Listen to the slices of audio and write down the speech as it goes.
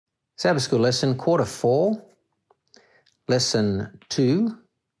Sabbath School lesson, quarter 4, lesson 2,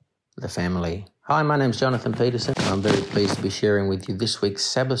 the family. Hi, my name's Jonathan Peterson. I'm very pleased to be sharing with you this week's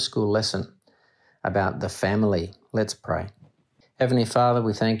Sabbath School lesson about the family. Let's pray. Heavenly Father,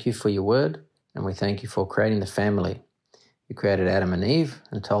 we thank you for your word and we thank you for creating the family. You created Adam and Eve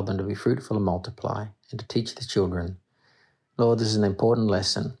and told them to be fruitful and multiply and to teach the children. Lord, this is an important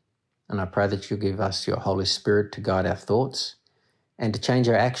lesson and I pray that you give us your Holy Spirit to guide our thoughts and to change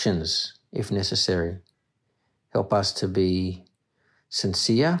our actions if necessary. Help us to be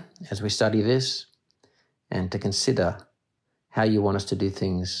sincere as we study this and to consider how you want us to do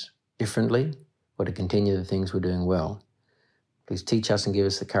things differently or to continue the things we're doing well. Please teach us and give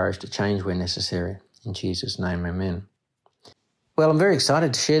us the courage to change where necessary. In Jesus' name, amen. Well, I'm very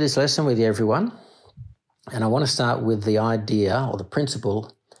excited to share this lesson with you, everyone. And I want to start with the idea or the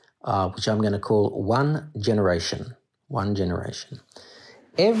principle, which I'm going to call one generation. One generation.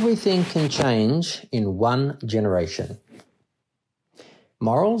 Everything can change in one generation.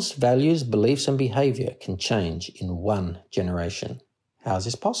 Morals, values, beliefs, and behavior can change in one generation. How is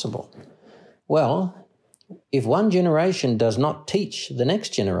this possible? Well, if one generation does not teach the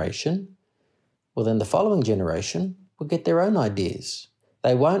next generation, well, then the following generation will get their own ideas.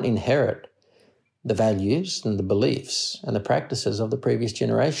 They won't inherit the values and the beliefs and the practices of the previous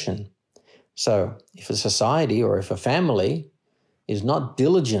generation. So if a society or if a family is not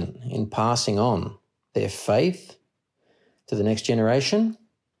diligent in passing on their faith to the next generation,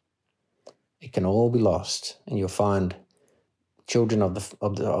 it can all be lost. And you'll find children of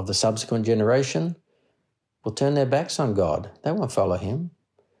the subsequent generation will turn their backs on God. They won't follow him.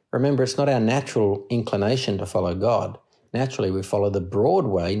 Remember, it's not our natural inclination to follow God. Naturally, we follow the broad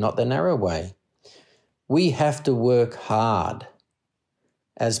way, not the narrow way. We have to work hard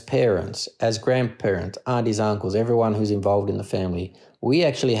as parents, as grandparents, aunties, uncles, everyone who's involved in the family. We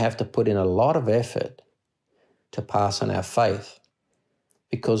actually have to put in a lot of effort to pass on our faith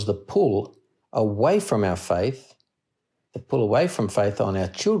because the pull away from our faith, the pull away from faith on our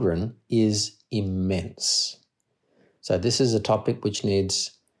children is immense. So this is a topic which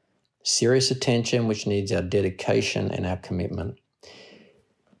needs serious attention, which needs our dedication and our commitment.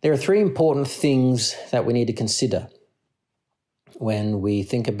 There are 3 important things that we need to consider when we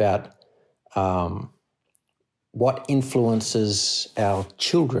think about what influences our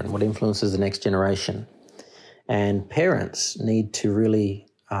children, what influences the next generation. And parents need to really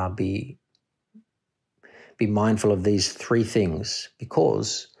be mindful of these 3 things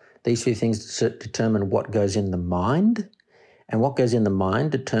because these 3 things determine what goes in the mind, and what goes in the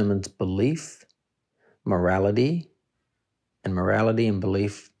mind determines belief, morality, and morality and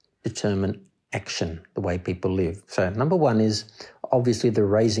belief determine action, the way people live. So number 1 is obviously the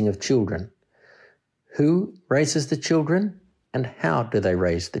raising of children. Who raises the children and how do they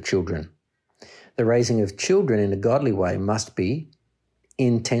raise the children? The raising of children in a godly way must be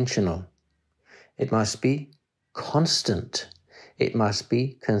intentional. It must be constant. It must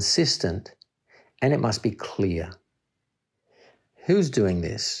be consistent. And it must be clear. Who's doing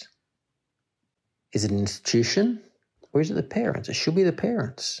this? Is it an institution or is it the parents? It should be the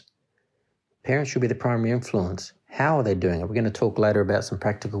parents. Parents should be the primary influence. How are they doing it? We're going to talk later about some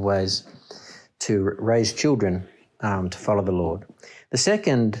practical ways to raise children to follow the Lord. The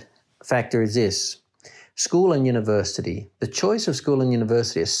second factor is this: school and university. The choice of school and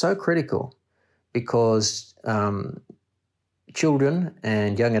university is so critical because children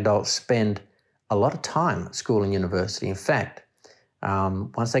and young adults spend a lot of time at school and university. In fact,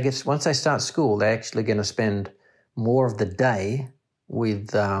 once they start school, they're actually going to spend more of the day with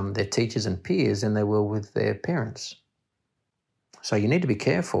their teachers and peers than they will with their parents. So you need to be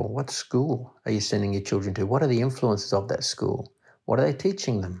careful. What school are you sending your children to? What are the influences of that school? What are they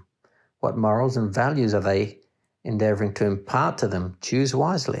teaching them? What morals and values are they endeavoring to impart to them? Choose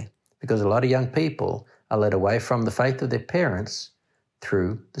wisely, because a lot of young people are led away from the faith of their parents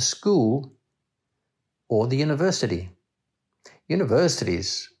through the school or the university.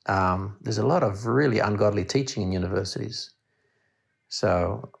 Universities, there's a lot of really ungodly teaching in universities.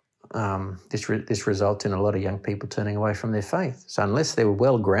 So this results in a lot of young people turning away from their faith. So unless they're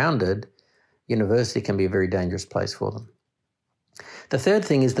well-grounded, university can be a very dangerous place for them. The third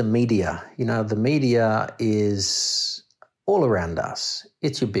thing is the media. You know, the media is all around us.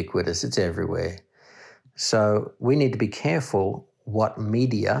 It's ubiquitous. It's everywhere. So we need to be careful what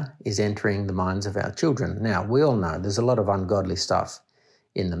media is entering the minds of our children. Now, we all know there's a lot of ungodly stuff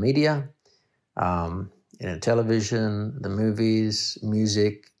in the media, in television, the movies,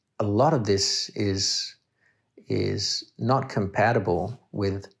 music. A lot of this is not compatible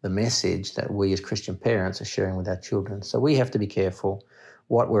with the message that we as Christian parents are sharing with our children. So we have to be careful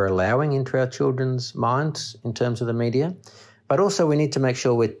what we're allowing into our children's minds in terms of the media, but also we need to make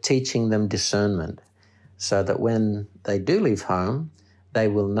sure we're teaching them discernment so that when they do leave home, they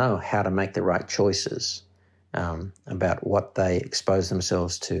will know how to make the right choices about what they expose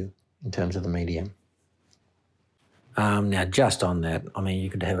themselves to in terms of the media. Now, just on that, I mean, you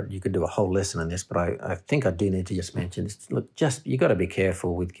could do a whole lesson on this, but I think I do need to just mention this. Look, you got to be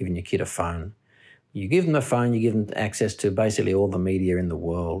careful with giving your kid a phone. You give them a phone, you give them access to basically all the media in the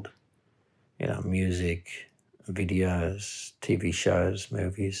world, music, videos, TV shows,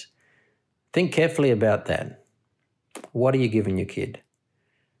 movies. Think carefully about that. What are you giving your kid?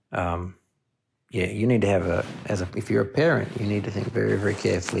 You need to have if you're a parent, you need to think very, very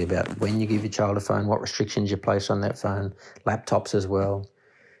carefully about when you give your child a phone, what restrictions you place on that phone, laptops as well.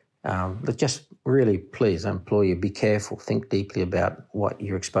 But just really, please, I implore you, be careful. Think deeply about what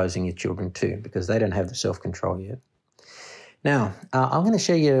you're exposing your children to because they don't have the self-control yet. Now, I'm going to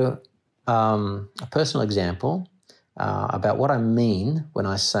show you a personal example about what I mean when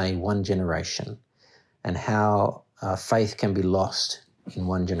I say one generation and how faith can be lost in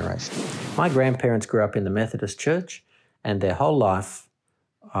one generation. My grandparents grew up in the Methodist Church and their whole life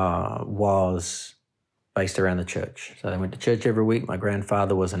was based around the church. So they went to church every week. My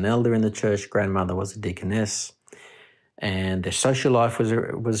grandfather was an elder in the church. Grandmother was a deaconess. And their social life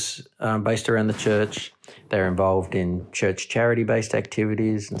was based around the church. They're involved in church charity-based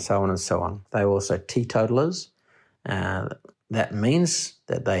activities and so on and so on. They were also teetotalers. That means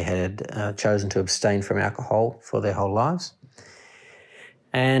that they had chosen to abstain from alcohol for their whole lives.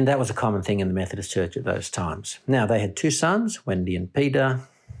 And that was a common thing in the Methodist Church at those times. Now, they had two sons, Wendy and Peter.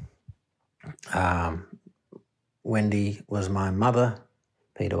 Wendy was my mother.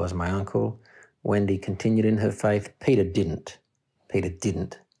 Peter was my uncle. Wendy continued in her faith. Peter didn't.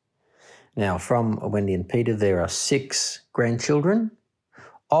 Now, from Wendy and Peter, there are 6 grandchildren.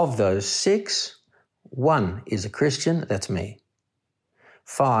 Of those 6, 1 is a Christian. That's me.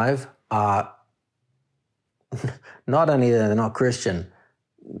 5 are not only they're not Christian,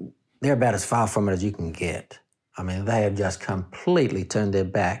 they're about as far from it as you can get. I mean, they have just completely turned their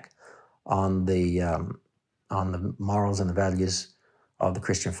back on the morals and the values of the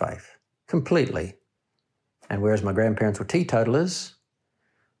Christian faith, completely. And whereas my grandparents were teetotalers,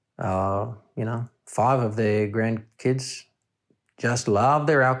 5 of their grandkids just love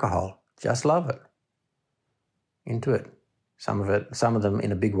their alcohol, just love it, into it. Some of them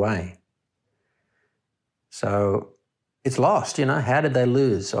in a big way. So it's lost, How did they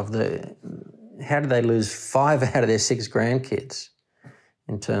lose 5 out of their 6 grandkids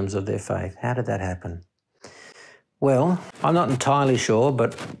in terms of their faith? How did that happen? Well, I'm not entirely sure,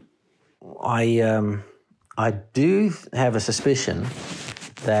 but I do have a suspicion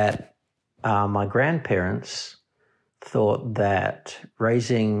that my grandparents thought that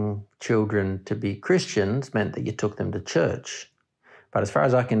raising children to be Christians meant that you took them to church. But as far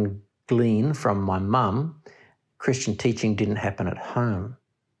as I can glean from my mum, Christian teaching didn't happen at home.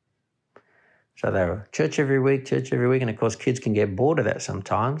 So they were church every week, and of course kids can get bored of that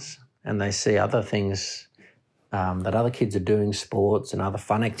sometimes, and they see other things that other kids are doing, sports and other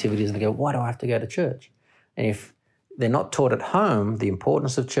fun activities, and they go, why do I have to go to church? And if they're not taught at home the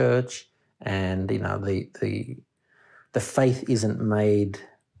importance of church and, the faith isn't made,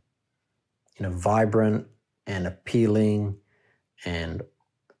 vibrant and appealing and,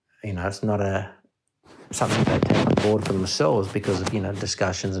 it's not something they take on board for themselves because of,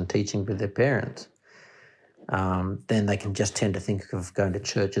 discussions and teaching with their parents, then they can just tend to think of going to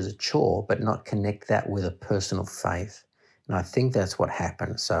church as a chore but not connect that with a personal faith. And I think that's what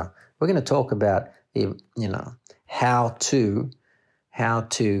happened. So we're going to talk about how to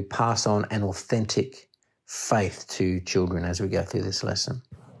pass on an authentic faith to children as we go through this lesson.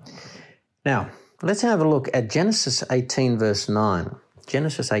 Now, let's have a look at Genesis 18 verse 9.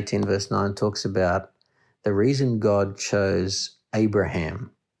 Genesis 18 verse 9 talks about the reason God chose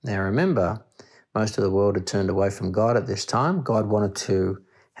Abraham. Now remember, most of the world had turned away from God at this time. God wanted to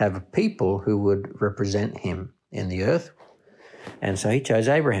have a people who would represent him in the earth. And so he chose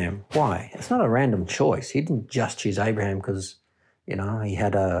Abraham. Why? It's not a random choice. He didn't just choose Abraham because, he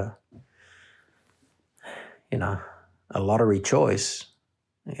had a lottery choice.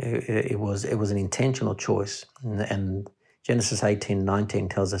 It was an intentional choice. And Genesis 18:19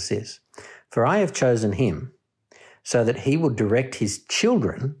 tells us this. For I have chosen him so that he will direct his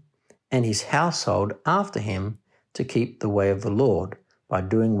children and his household after him to keep the way of the Lord by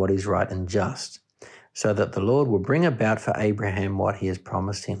doing what is right and just, so that the Lord will bring about for Abraham what he has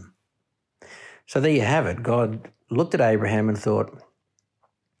promised him. So there you have it. God looked at Abraham and thought,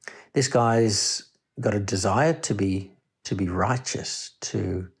 this guy's got a desire to be to be righteous,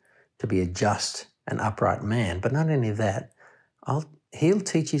 to be a just and upright man. But not only that, he'll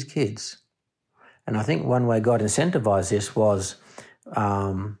teach his kids. And I think one way God incentivized this was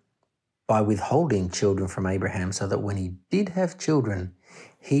by withholding children from Abraham, so that when he did have children,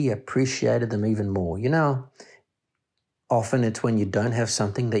 he appreciated them even more. You know, often it's when you don't have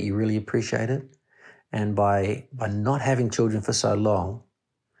something that you really appreciate it. And by not having children for so long,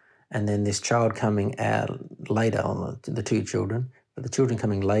 and then this child coming out later, on the two children, but the children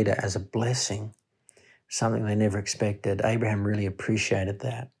coming later as a blessing, something they never expected, Abraham really appreciated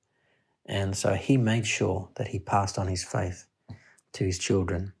that. And so he made sure that he passed on his faith to his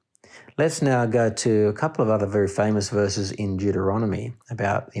children. Let's now go to a couple of other very famous verses in Deuteronomy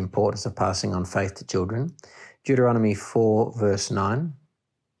about the importance of passing on faith to children. Deuteronomy 4, verse 9.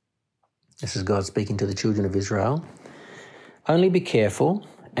 This is God speaking to the children of Israel. Only be careful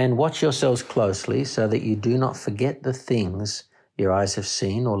and watch yourselves closely so that you do not forget the things your eyes have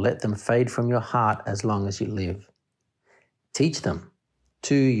seen or let them fade from your heart as long as you live. Teach them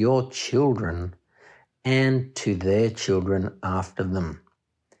to your children and to their children after them.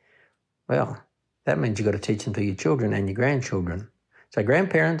 Well, that means you've got to teach them to your children and your grandchildren. So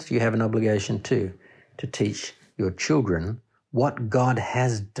grandparents, you have an obligation too, to teach your children what God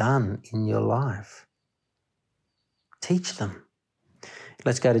has done in your life. Teach them.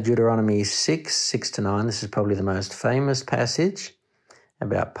 Let's go to Deuteronomy 6:6-9. This is probably the most famous passage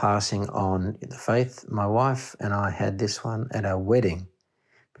about passing on the faith. My wife and I had this one at our wedding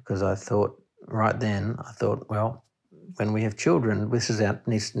because I thought, well, when we have children,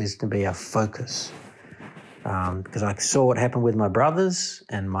 this needs to be our focus. Because I saw what happened with my brothers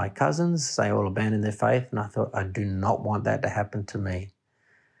and my cousins. They all abandoned their faith, and I thought, I do not want that to happen to me.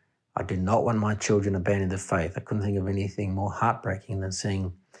 I do not want my children abandoning the faith. I couldn't think of anything more heartbreaking than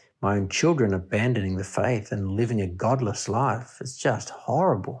seeing my own children abandoning the faith and living a godless life. It's just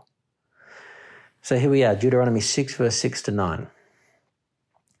horrible. So here we are, Deuteronomy 6, verse 6-9.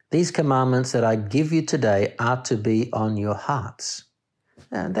 These commandments that I give you today are to be on your hearts.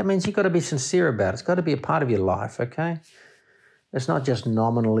 And that means you've got to be sincere about it. It's got to be a part of your life, okay? It's not just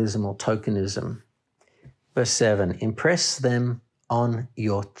nominalism or tokenism. Verse 7, impress them on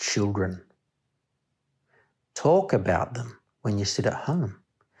your children. Talk about them when you sit at home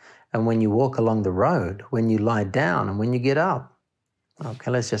and when you walk along the road, when you lie down and when you get up.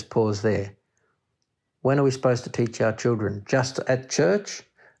 Okay, let's just pause there. When are we supposed to teach our children? Just at church?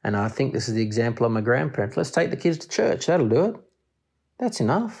 And I think this is the example of my grandparents. Let's take the kids to church. That'll do it. That's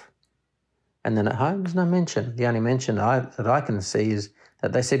enough. And then at home, there's no mention. The only mention that I can see is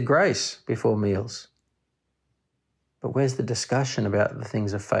that they said grace before meals. But where's the discussion about the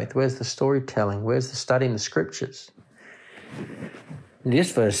things of faith? Where's the storytelling? Where's the studying the scriptures?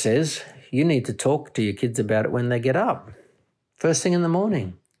 This verse says you need to talk to your kids about it when they get up. First thing in the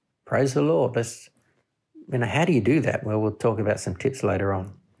morning. Praise the Lord. How do you do that? Well, we'll talk about some tips later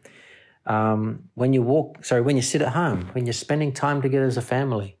on. When you sit at home, when you're spending time together as a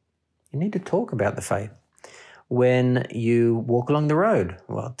family, you need to talk about the faith. When you walk along the road,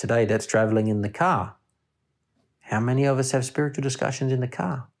 well, today that's traveling in the car. How many of us have spiritual discussions in the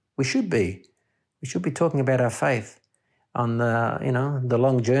car? We should be. We should be talking about our faith on the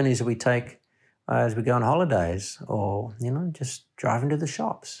long journeys that we take as we go on holidays or, just driving to the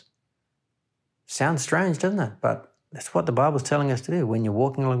shops. Sounds strange, doesn't it? But that's what the Bible's telling us to do. When you're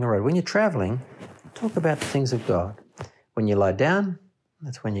walking along the road, when you're traveling, talk about the things of God. When you lie down,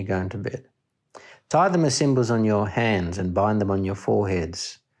 that's when you're going to bed. Tie them as symbols on your hands and bind them on your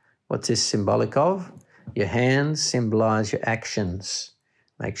foreheads. What's this symbolic of? Your hands symbolize your actions.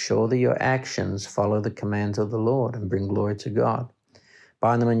 Make sure that your actions follow the commands of the Lord and bring glory to God.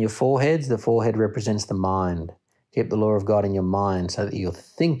 Bind them on your foreheads. The forehead represents the mind. Keep the law of God in your mind so that your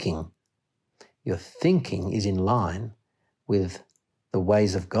thinking is in line with the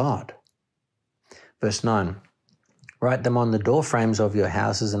ways of God. Verse 9, write them on the door frames of your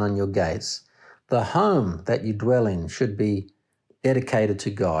houses and on your gates. The home that you dwell in should be dedicated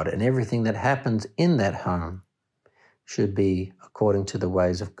to God, and everything that happens in that home should be according to the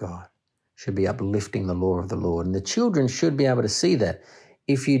ways of God, should be uplifting the law of the Lord. And the children should be able to see that.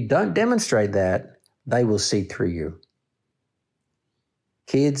 If you don't demonstrate that, they will see through you.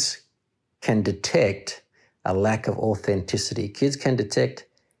 Kids can detect a lack of authenticity. Kids can detect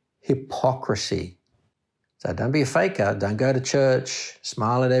hypocrisy. So don't be a faker. Don't go to church,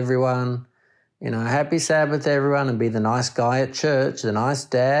 smile at everyone, happy Sabbath everyone, and be the nice guy at church, the nice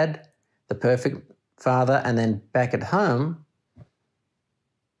dad, the perfect father, and then back at home,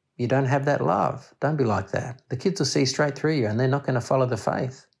 you don't have that love. Don't be like that. The kids will see straight through you and they're not going to follow the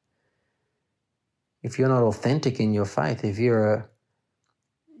faith. if you're not authentic in your faith, if you're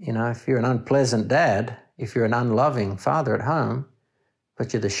if you're an unpleasant dad, if you're an unloving father at home,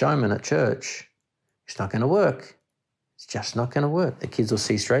 but you're the showman at church, it's not going to work. It's just not going to work. The kids will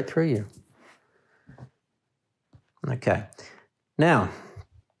see straight through you. Okay. Now,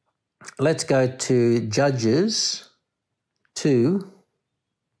 let's go to Judges 2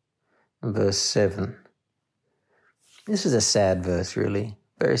 and verse 7. This is a sad verse, really.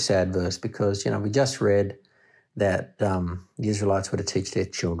 Very sad verse because, we just read that the Israelites were to teach their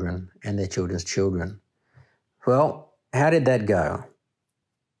children and their children's children. Well, how did that go?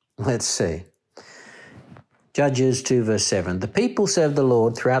 Let's see. Judges 2 verse 7. The people served the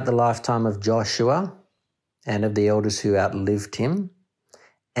Lord throughout the lifetime of Joshua and of the elders who outlived him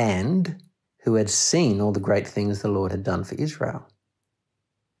and who had seen all the great things the Lord had done for Israel.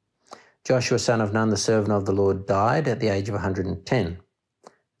 Joshua, son of Nun, the servant of the Lord, died at the age of 110.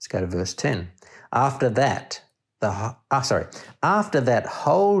 Let's go to verse 10. After that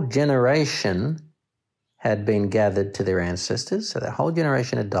whole generation had been gathered to their ancestors, so that whole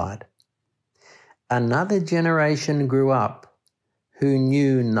generation had died. Another generation grew up who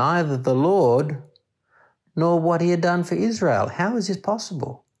knew neither the Lord nor what he had done for Israel. How is this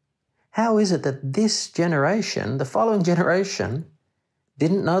possible? How is it that this generation, the following generation,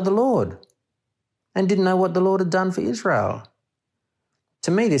 didn't know the Lord and didn't know what the Lord had done for Israel?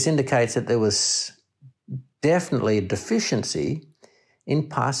 To me, this indicates that there was definitely a deficiency in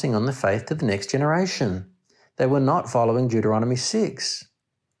passing on the faith to the next generation. They were not following Deuteronomy 6.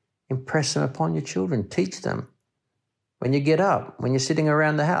 Impress them upon your children. Teach them. When you get up, when you're sitting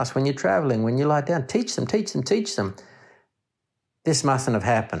around the house, when you're traveling, when you lie down, teach them, teach them, teach them. This mustn't have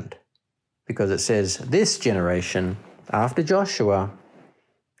happened because it says this generation after Joshua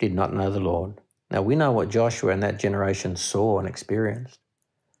did not know the Lord. Now, we know what Joshua and that generation saw and experienced.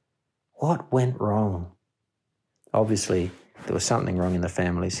 What went wrong? Obviously, there was something wrong in the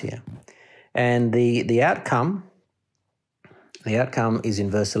families here. And the outcome is in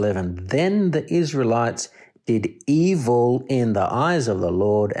verse 11. Then the Israelites did evil in the eyes of the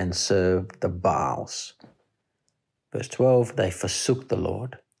Lord and served the Baals. Verse 12, they forsook the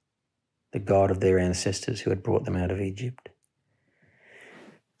Lord, the God of their ancestors who had brought them out of Egypt.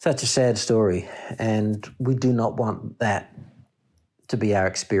 Such a sad story, and we do not want that to be our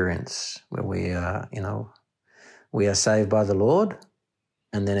experience where we are saved by the Lord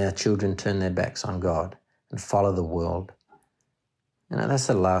and then our children turn their backs on God and follow the world. That's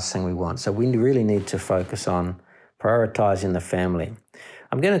the last thing we want. So we really need to focus on prioritizing the family.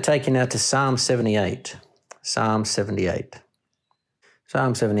 I'm going to take you now to Psalm 78. Psalm 78.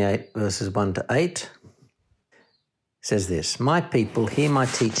 Psalm 78 verses 1 to 8 says this, My people, hear my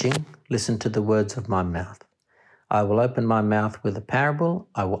teaching, listen to the words of my mouth. I will open my mouth with a parable.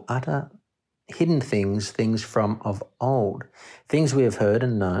 I will utter hidden things from of old, things we have heard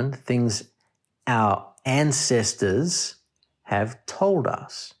and known, things our ancestors have told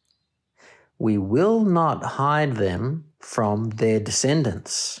us. We will not hide them from their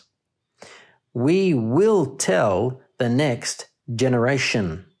descendants. We will tell the next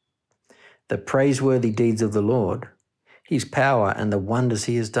generation the praiseworthy deeds of the Lord, his power and the wonders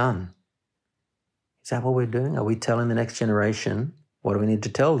he has done. Is that what we're doing? Are we telling the next generation? What do we need to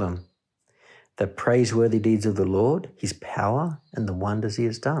tell them? The praiseworthy deeds of the Lord, his power and the wonders he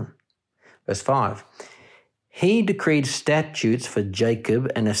has done. Verse 5, he decreed statutes for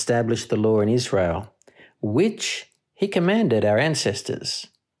Jacob and established the law in Israel, which he commanded our ancestors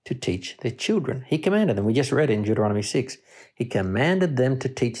to teach their children. He commanded them. We just read it in Deuteronomy 6. He commanded them to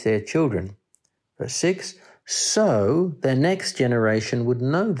teach their children. Verse 6, so the next generation would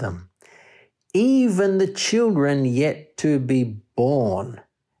know them, even the children yet to be born,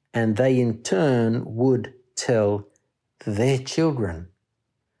 and they in turn would tell their children.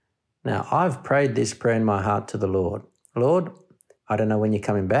 Now, I've prayed this prayer in my heart to the Lord. Lord, I don't know when you're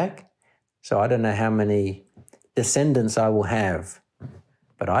coming back, so I don't know how many descendants I will have,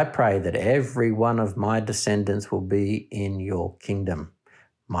 but I pray that every one of my descendants will be in your kingdom.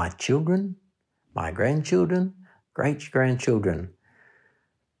 My children, my grandchildren, great-grandchildren.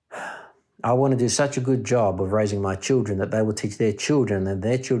 I want to do such a good job of raising my children that they will teach their children and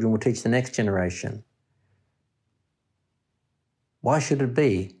their children will teach the next generation. Why should it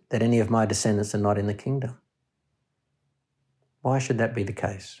be that any of my descendants are not in the kingdom? Why should that be the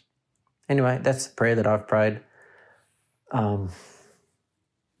case? Anyway, that's the prayer that I've prayed. I'll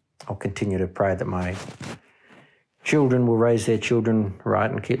continue to pray that my children will raise their children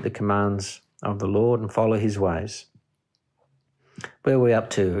right and keep the commands of the Lord and follow his ways. Where are we up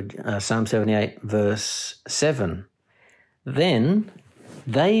to? Psalm 78, verse 7. Then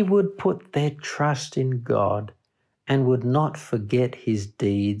they would put their trust in God and would not forget his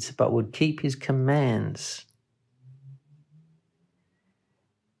deeds, but would keep his commands.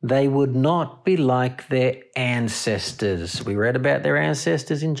 They would not be like their ancestors. We read about their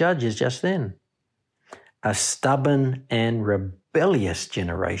ancestors in Judges just then. A stubborn and rebellious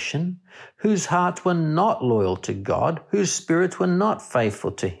generation whose hearts were not loyal to God, whose spirits were not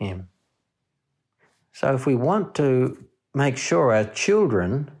faithful to him. So if we want to make sure our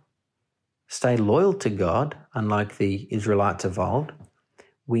children stay loyal to God, unlike the Israelites of old,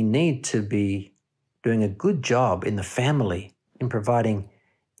 we need to be doing a good job in the family in providing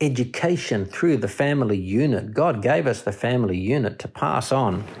education through the family unit. God gave us the family unit to pass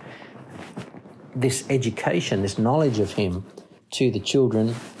on this education, this knowledge of him to the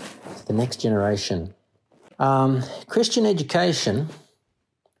children, the next generation. Christian education,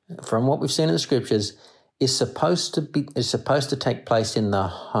 from what we've seen in the scriptures, is supposed to take place in the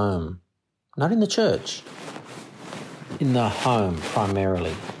home, not in the church. In the home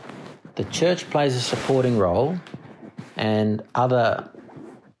primarily. The church plays a supporting role, and other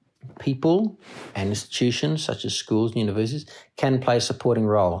people and institutions such as schools and universities can play a supporting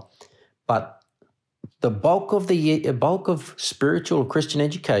role. But the bulk of spiritual Christian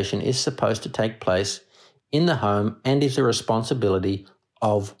education is supposed to take place in the home and is the responsibility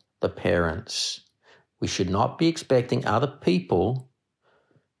of the parents. We should not be expecting other people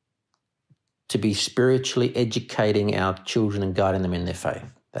to be spiritually educating our children and guiding them in their faith.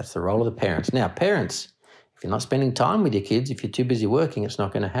 That's the role of the parents. Now, parents, if you're not spending time with your kids, if you're too busy working, it's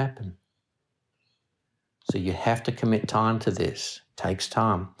not going to happen. So you have to commit time to this. It takes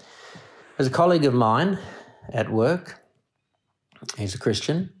time. There's a colleague of mine at work. He's a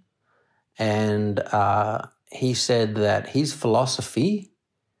Christian. And he said that his philosophy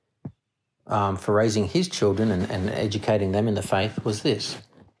for raising his children and educating them in the faith was this.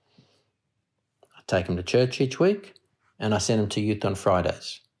 I take them to church each week and I send them to youth on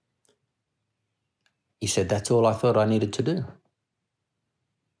Fridays. He said, that's all I thought I needed to do.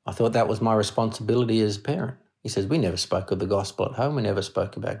 I thought that was my responsibility as a parent. He says, we never spoke of the gospel at home. We never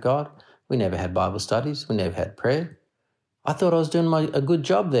spoke about God. We never had Bible studies. We never had prayer. I thought I was doing a good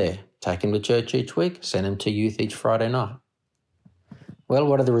job there. Take him to church each week, send him to youth each Friday night. Well,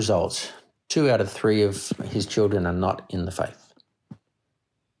 what are the results? 2 out of 3 of his children are not in the faith.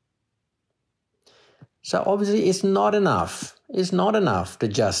 So obviously it's not enough. It's not enough to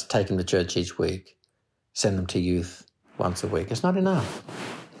just take them to church each week, send them to youth once a week. It's not enough.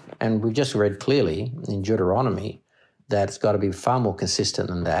 And we've just read clearly in Deuteronomy that it's got to be far more consistent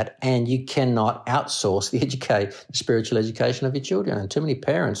than that, and you cannot outsource the spiritual education of your children. And too many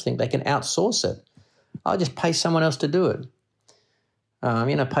parents think they can outsource it. I'll just pay someone else to do it.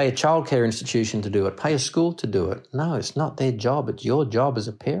 Pay a childcare institution to do it, pay a school to do it. No, it's not their job. It's your job as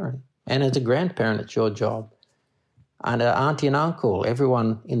a parent. And as a grandparent, it's your job. And auntie and uncle,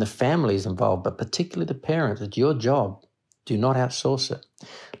 everyone in the family is involved, but particularly the parents, it's your job. Do not outsource it.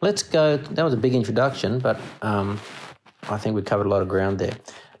 Let's go. That was a big introduction, but I think we covered a lot of ground there.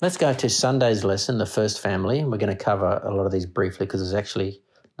 Let's go to Sunday's lesson, the first family. And we're going to cover a lot of these briefly because there's actually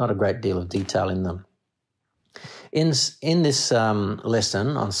not a great deal of detail in them. In this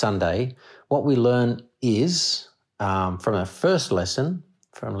lesson on Sunday, what we learn is from our first lesson,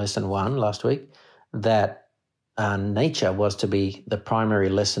 from lesson 1 last week, that nature was to be the primary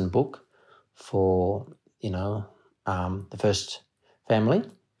lesson book for, the first family,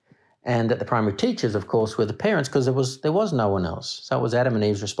 and that the primary teachers, of course, were the parents because there was no one else. So it was Adam and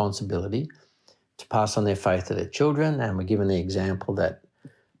Eve's responsibility to pass on their faith to their children, and we're given the example that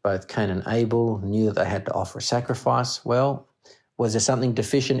both Cain and Abel knew that they had to offer a sacrifice. Well, was there something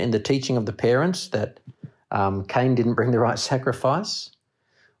deficient in the teaching of the parents that Cain didn't bring the right sacrifice?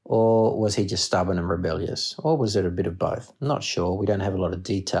 Or was he just stubborn and rebellious? Or was it a bit of both? I'm not sure. We don't have a lot of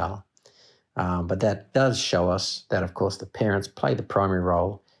detail. But that does show us that, of course, the parents play the primary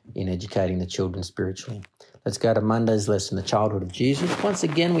role in educating the children spiritually. Let's go to Monday's lesson, the childhood of Jesus. Once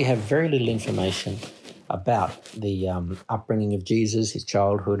again, we have very little information about the upbringing of Jesus, his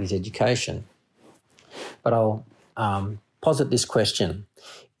childhood, his education. But I'll posit this question.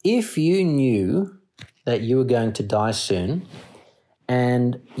 If you knew that you were going to die soon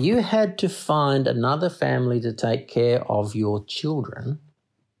and you had to find another family to take care of your children,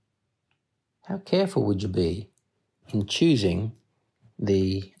 how careful would you be in choosing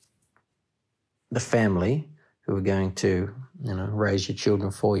the family who are going to, raise your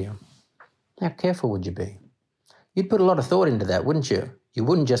children for you? How careful would you be? You'd put a lot of thought into that, wouldn't you? You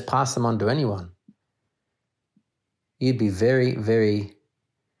wouldn't just pass them on to anyone. You'd be very, very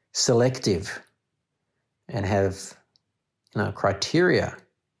selective and have criteria,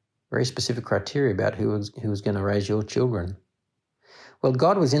 very specific criteria about who was going to raise your children. Well,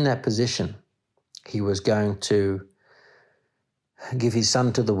 God was in that position. He was going to give his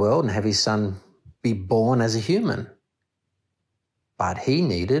son to the world and have his son be born as a human. But he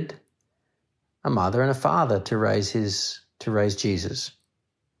needed a mother and a father to raise Jesus.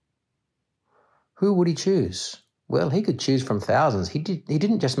 Who would he choose? Well, he could choose from thousands. He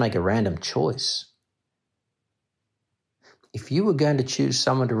didn't just make a random choice. If you were going to choose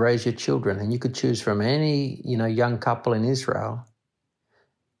someone to raise your children, and you could choose from any, young couple in Israel,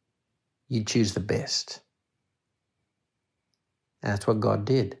 you'd choose the best. And that's what God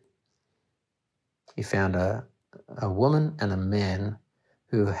did. He found a woman and a man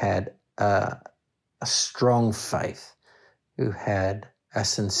who had a strong faith, who had a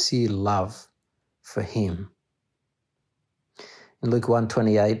sincere love for him. In Luke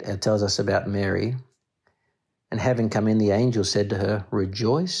 1:28, it tells us about Mary. And having come in, the angel said to her,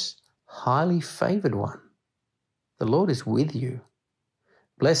 "Rejoice, highly favored one. The Lord is with you.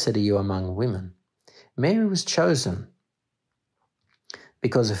 Blessed are you among women." Mary was chosen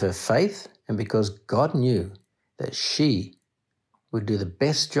because of her faith and because God knew that she would do the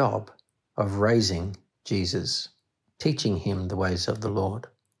best job of raising Jesus, teaching him the ways of the Lord.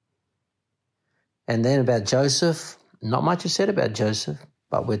 And then about Joseph, not much is said about Joseph,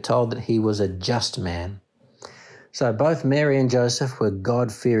 but we're told that he was a just man. So both Mary and Joseph were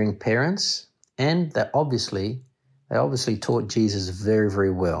God-fearing parents, and they obviously taught Jesus very,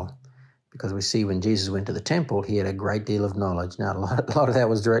 very well, because we see when Jesus went to the temple, he had a great deal of knowledge. Now, a lot of that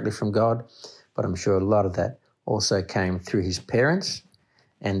was directly from God, but I'm sure a lot of that also came through his parents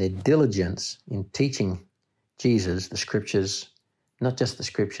and their diligence in teaching Jesus the scriptures, not just the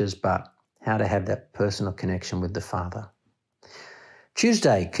scriptures, but how to have that personal connection with the Father.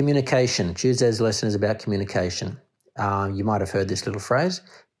 Tuesday, communication. Tuesday's lesson is about communication. You might have heard this little phrase: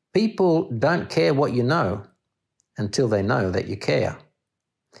 people don't care what you know until they know that you care.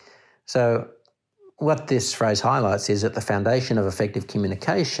 So what this phrase highlights is that the foundation of effective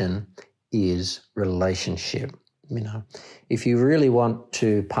communication is relationship. If you really want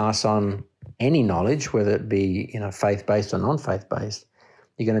to pass on any knowledge, whether it be, faith-based or non-faith-based,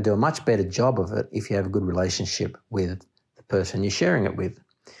 you're going to do a much better job of it if you have a good relationship with the person you're sharing it with.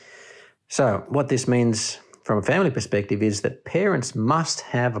 So what this means from a family perspective is that parents must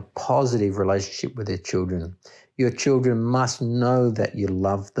have a positive relationship with their children. Your children must know that you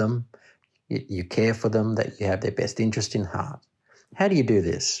love them, you care for them, that you have their best interest in heart. How do you do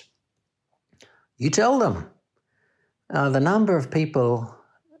this? You tell them. The number of people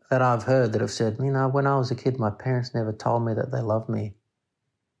that I've heard that have said, when I was a kid, my parents never told me that they loved me.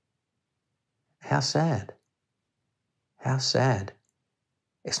 How sad. How sad.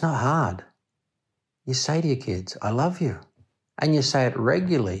 It's not hard. You say to your kids, "I love you." And you say it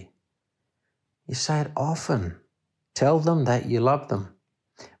regularly. You say it often. Tell them that you love them.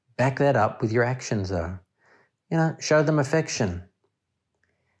 Back that up with your actions, though. Show them affection.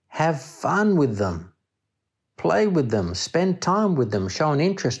 Have fun with them. Play with them. Spend time with them. Show an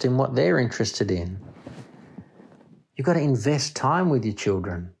interest in what they're interested in. You've got to invest time with your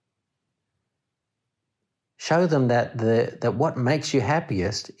children. Show them that what makes you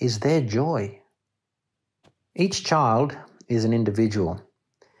happiest is their joy. Each child is an individual.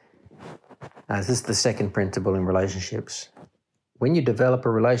 This is the second principle in relationships. When you develop a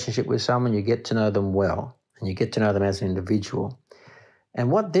relationship with someone, you get to know them well, and you get to know them as an individual. And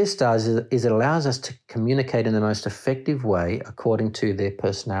what this does is it allows us to communicate in the most effective way according to their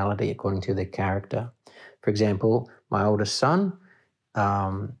personality, according to their character. For example, my oldest son,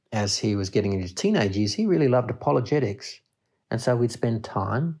 as he was getting into his teenage years, he really loved apologetics. And so we'd spend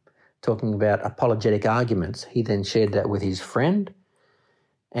time talking about apologetic arguments. He then shared that with his friend,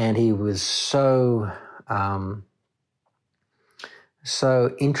 and he was so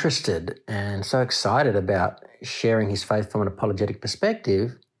interested and so excited about sharing his faith from an apologetic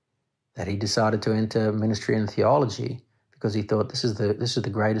perspective that he decided to enter ministry and theology, because he thought, this is the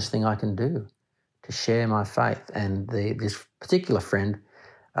greatest thing I can do, to share my faith. And this particular friend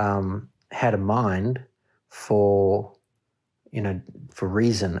had a mind for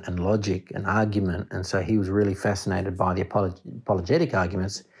reason and logic and argument, and so he was really fascinated by the apologetic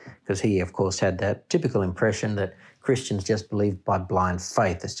arguments, because he, of course, had that typical impression that Christians just believe by blind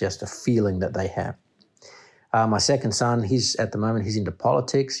faith. It's just a feeling that they have. My second son, he's into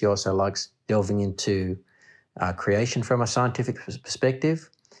politics. He also likes delving into creation from a scientific perspective.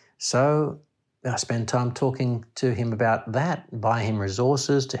 So I spend time talking to him about that, buy him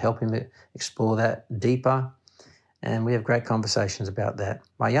resources to help him explore that deeper. And we have great conversations about that.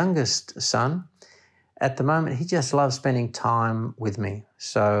 My youngest son, at the moment, he just loves spending time with me.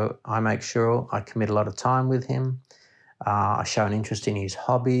 So I make sure I commit a lot of time with him. I show an interest in his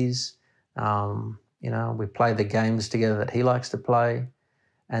hobbies. We play the games together that he likes to play.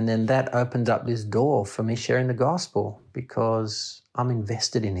 And then that opens up this door for me sharing the gospel because I'm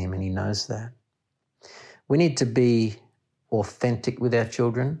invested in him and he knows that. We need to be authentic with our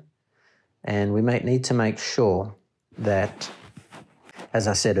children, and we need to make sure that, as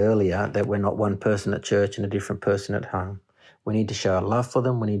I said earlier, that we're not one person at church and a different person at home. We need to show our love for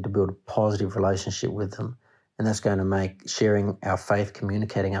them. We need to build a positive relationship with them, and that's going to make sharing our faith,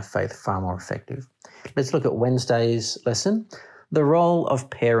 communicating our faith far more effective. Let's look at Wednesday's lesson, the role of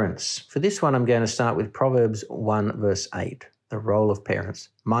parents. For this one, I'm going to start with Proverbs 1 verse 8, the role of parents.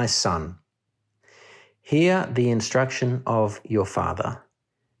 My son, hear the instruction of your father,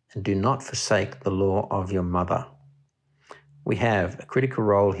 and do not forsake the law of your mother. We have a critical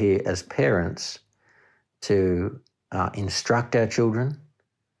role here as parents to instruct our children,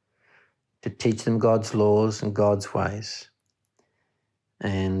 to teach them God's laws and God's ways.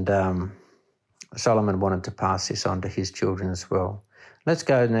 And Solomon wanted to pass this on to his children as well. Let's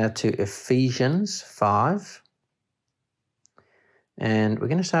go now to Ephesians 5. And we're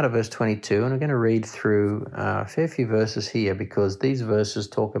going to start at verse 22, and we're going to read through a fair few verses here because these verses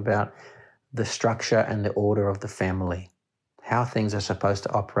talk about the structure and the order of the family, how things are supposed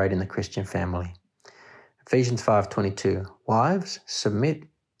to operate in the Christian family. Ephesians 5:22, wives, submit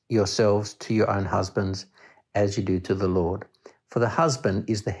yourselves to your own husbands as you do to the Lord. For the husband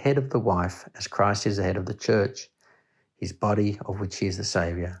is the head of the wife, as Christ is the head of the church, his body, of which he is the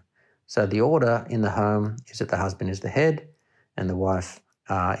Saviour. So the order in the home is that the husband is the head and the wife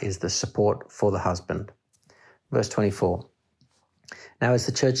is the support for the husband. Verse 24. Now as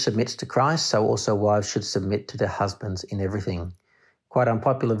the church submits to Christ, so also wives should submit to their husbands in everything. Quite an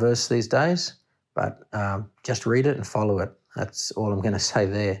unpopular verse these days, but just read it and follow it. That's all I'm going to say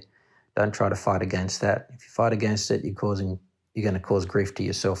there. Don't try to fight against that. If you fight against it, you're going to cause grief to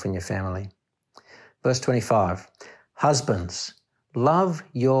yourself and your family. Verse 25. Husbands, love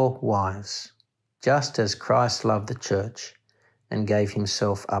your wives, just as Christ loved the church and gave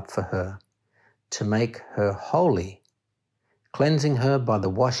himself up for her, to make her holy, cleansing her by the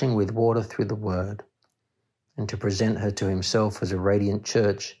washing with water through the word, and to present her to himself as a radiant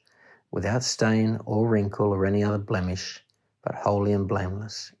church, without stain or wrinkle or any other blemish, but holy and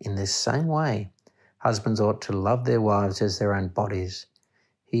blameless. In this same way, husbands ought to love their wives as their own bodies.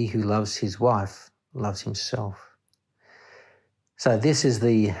 He who loves his wife loves himself. So this is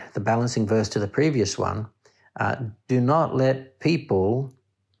the balancing verse to the previous one. Do not let people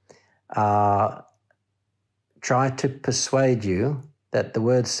try to persuade you that the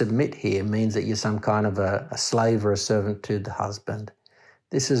word submit here means that you're some kind of a slave or a servant to the husband.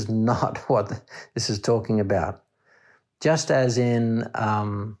 This is not what this is talking about. Just as in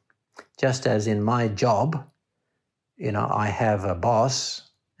my job, I have a boss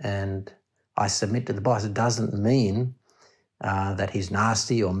and I submit to the boss. It doesn't mean that he's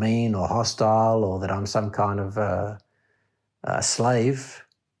nasty or mean or hostile or that I'm some kind of a slave.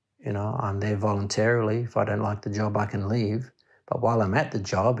 I'm there voluntarily. If I don't like the job, I can leave. But while I'm at the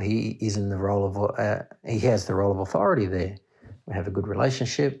job, he is in the role of he has the role of authority there. We have a good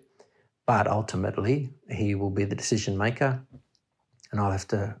relationship, but ultimately he will be the decision maker, and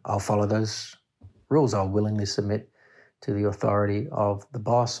I'll follow those rules. I'll willingly submit to the authority of the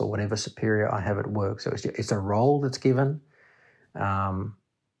boss or whatever superior I have at work. So it's a role that's given. But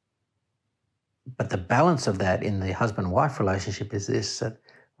the balance of that in the husband-wife relationship is this, that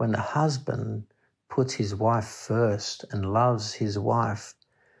when the husband puts his wife first and loves his wife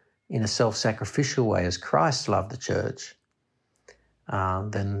in a self-sacrificial way as Christ loved the church,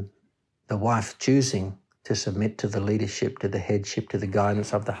 then the wife choosing to submit to the leadership, to the headship, to the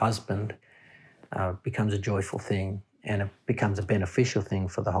guidance of the husband becomes a joyful thing, and it becomes a beneficial thing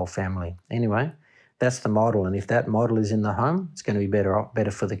for the whole family. Anyway, that's the model, and if that model is in the home, it's going to be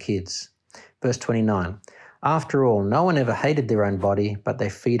better for the kids. Verse 29, after all, no one ever hated their own body, but they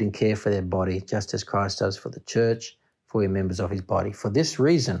feed and care for their body, just as Christ does for the church, for we are members of his body. For this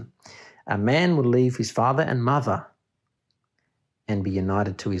reason, a man will leave his father and mother and be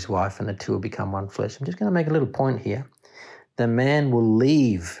united to his wife, and the two will become one flesh. I'm just going to make a little point here. The man will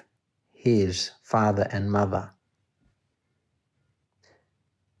leave his father and mother.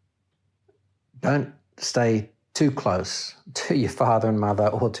 Don't stay too close to your father and mother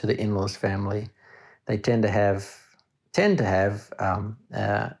or to the in-laws family. They tend to have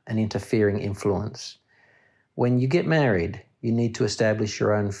an interfering influence. When you get married, you need to establish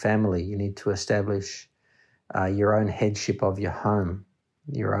your own family. You need to establish your own headship of your home,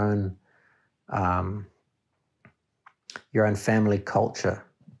 your own your own family culture.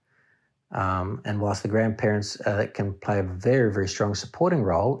 And whilst the grandparents can play a very, very strong supporting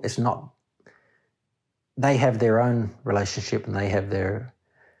role, it's not, they have their own relationship and they have their,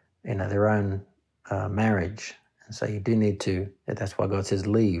 their own marriage. And so you do need to, that's why God says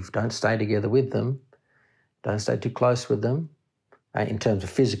leave. Don't stay together with them. Don't stay too close with them in terms of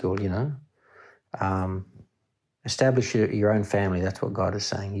physical, establish your own family. That's what God is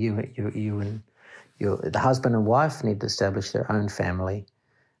saying. You and the husband and wife need to establish their own family,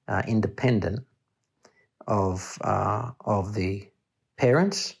 independent of the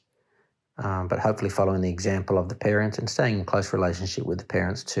parents, but hopefully following the example of the parents and staying in close relationship with the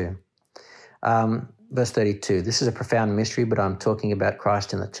parents too. Verse 32, this is a profound mystery, but I'm talking about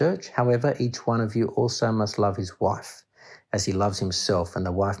Christ in the church. However, each one of you also must love his wife as he loves himself, and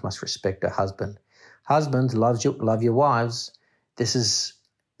the wife must respect her husband. Husbands, love your wives. This is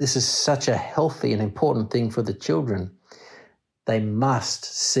such a healthy and important thing for the children. They must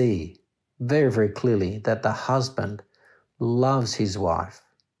see very, very clearly that the husband loves his wife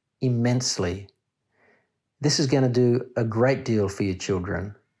immensely. This is going to do a great deal for your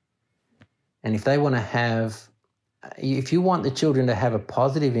children. And if you want the children to have a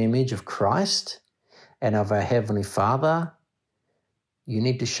positive image of Christ and of our Heavenly Father, you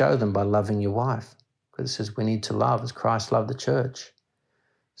need to show them by loving your wife. Because it says we need to love as Christ loved the church.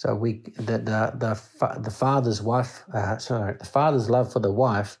 So the father's love for the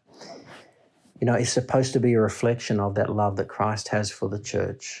wife, is supposed to be a reflection of that love that Christ has for the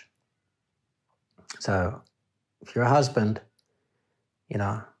church. So if you're a husband,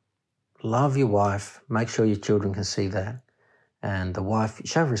 love your wife, make sure your children can see that. And the wife,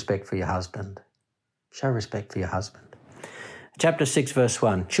 show respect for your husband. Show respect for your husband. Chapter 6, verse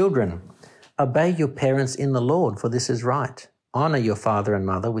 1. Children, obey your parents in the Lord, for this is right. Honour your father and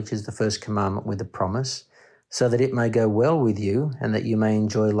mother, which is the first commandment with a promise, so that it may go well with you and that you may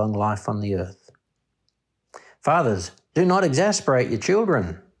enjoy long life on the earth. Fathers, do not exasperate your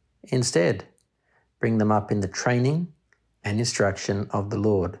children. Instead, bring them up in the training and instruction of the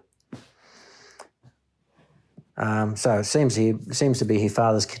Lord. So it seems to be here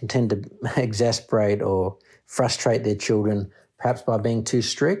fathers can tend to exasperate or frustrate their children, perhaps by being too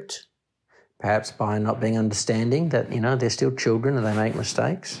strict, perhaps by not being understanding that, they're still children and they make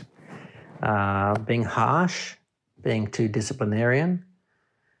mistakes, being harsh, being too disciplinarian.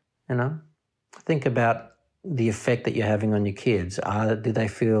 Think about the effect that you're having on your kids. Do they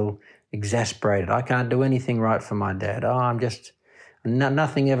feel exasperated? I can't do anything right for my dad.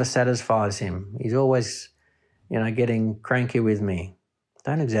 Nothing ever satisfies him. He's always, getting cranky with me.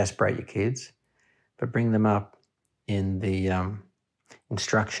 Don't exasperate your kids, but bring them up in the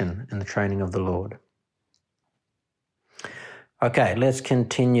instruction and the training of the Lord. Okay, let's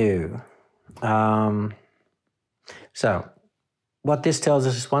continue. So what this tells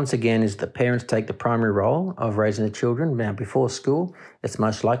us once again is that parents take the primary role of raising the children. Now, before school, it's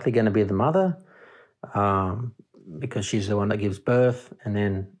most likely going to be the mother because she's the one that gives birth and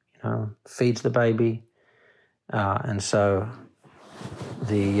then, feeds the baby. And so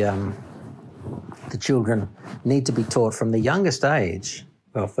the children need to be taught from the youngest age.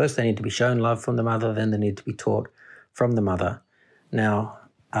 Well, first they need to be shown love from the mother, then they need to be taught from the mother. Now,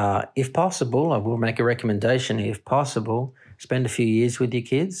 if possible, I will make a recommendation, if possible, spend a few years with your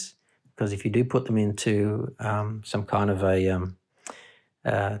kids, because if you do put them into some kind of a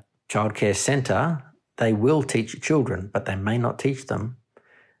childcare centre, they will teach your children, but they may not teach them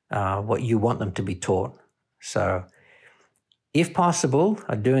what you want them to be taught. So if possible,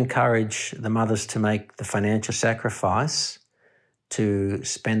 I do encourage the mothers to make the financial sacrifice to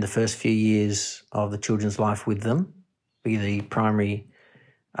spend the first few years of the children's life with them, be the primary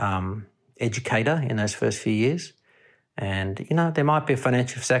educator in those first few years. And, there might be a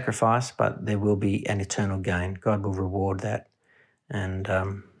financial sacrifice, but there will be an eternal gain. God will reward that, and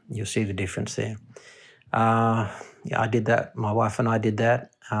you'll see the difference there. I did that. My wife and I did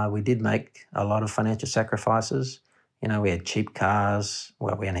that. We did make a lot of financial sacrifices. We had cheap cars.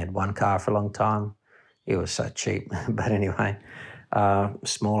 Well, we only had one car for a long time. It was so cheap. But anyway,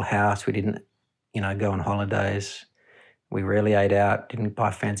 small house. We didn't, go on holidays. We rarely ate out, didn't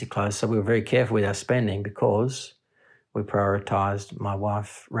buy fancy clothes. So we were very careful with our spending because we prioritised my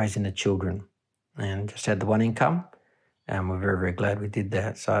wife raising the children and just had the one income. And we're very, very glad we did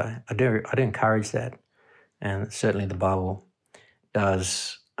that. So I do encourage that. And certainly the Bible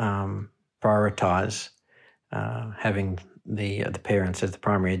does prioritise having the parents as the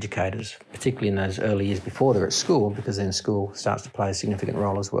primary educators, particularly in those early years before they're at school, because then school starts to play a significant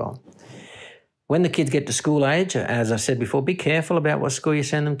role as well. When the kids get to school age, as I said before, be careful about what school you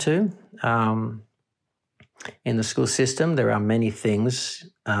send them to. in the school system, there are many things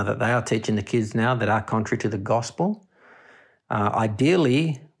that they are teaching the kids now that are contrary to the gospel.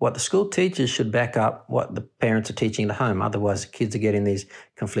 Ideally, what the school teachers should back up what the parents are teaching at home. Otherwise, the kids are getting these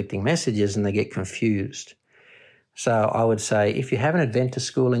conflicting messages and they get confused. So I would say if you have an Adventist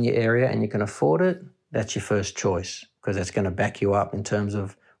school in your area and you can afford it, that's your first choice, because that's going to back you up in terms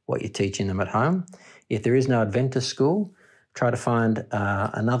of what you're teaching them at home. If there is no Adventist school, try to find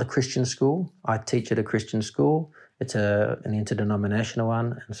another Christian school. I teach at a Christian school. It's an interdenominational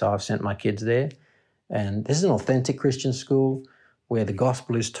one, and so I've sent my kids there. And this is an authentic Christian school where the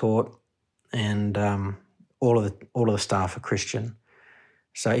gospel is taught, and all of the staff are Christian.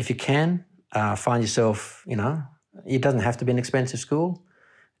 So if you can, find yourself, it doesn't have to be an expensive school.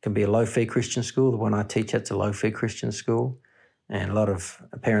 It can be a low-fee Christian school. The one I teach at's a low-fee Christian school, and a lot of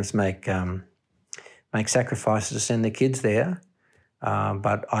parents make sacrifices to send their kids there.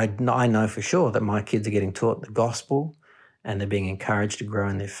 But I know for sure that my kids are getting taught the gospel, and they're being encouraged to grow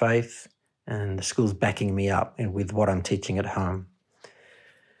in their faith, and the school's backing me up with what I'm teaching at home.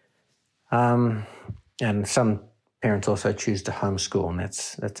 And some parents also choose to homeschool, and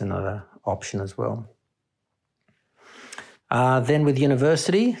that's another option as well. Then with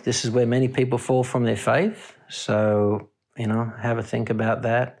university, this is where many people fall from their faith. So, have a think about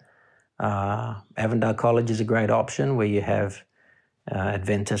that. Avondale College is a great option where you have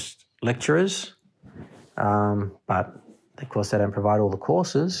Adventist lecturers, but of course they don't provide all the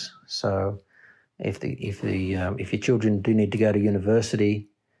courses. So if your children do need to go to university,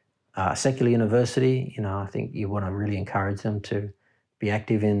 secular university, I think you want to really encourage them to be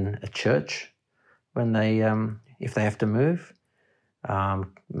active in a church when if they have to move.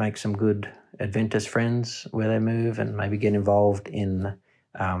 Make some good Adventist friends where they move, and maybe get involved in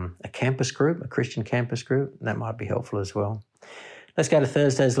a campus group, a Christian campus group. That might be helpful as well. Let's go to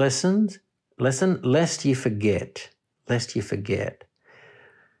Thursday's lesson, lest you forget.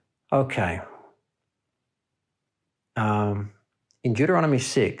 Okay. In Deuteronomy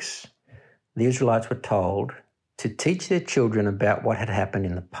 6, the Israelites were told to teach their children about what had happened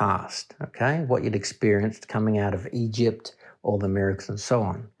in the past, okay? What you'd experienced coming out of Egypt, all the miracles and so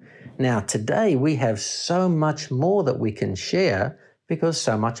on. Now, today we have so much more that we can share because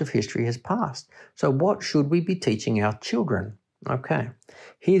so much of history has passed. So what should we be teaching our children? Okay,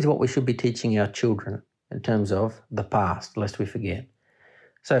 here's what we should be teaching our children in terms of the past, lest we forget.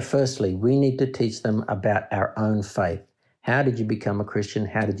 So firstly, we need to teach them about our own faith. How did you become a Christian?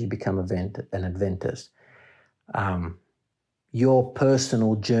 How did you become an Adventist? Your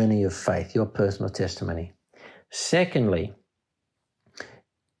personal journey of faith, your personal testimony. Secondly,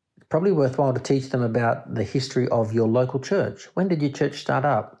 it's probably worthwhile to teach them about the history of your local church. When did your church start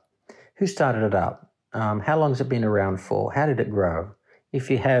up? Who started it up? How long has it been around for? How did it grow? If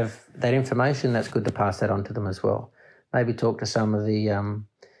you have that information, that's good to pass that on to them as well. Maybe talk to some of the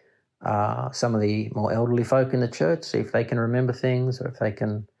more elderly folk in the church, see if they can remember things or if they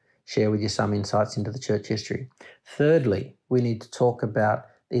can share with you some insights into the church history. Thirdly, we need to talk about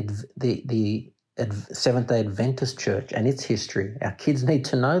the Seventh-day Adventist Church and its history. Our kids need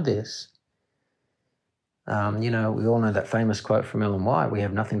to know this. We all know that famous quote from Ellen White, we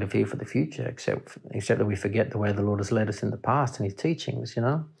have nothing to fear for the future except that we forget the way the Lord has led us in the past and his teachings,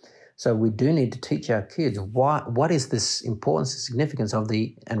 So we do need to teach our kids what is this importance and significance of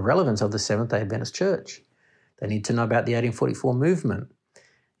and relevance of the Seventh-day Adventist Church. They need to know about the 1844 movement.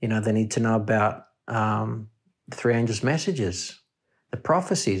 They need to know about the three angels' messages, the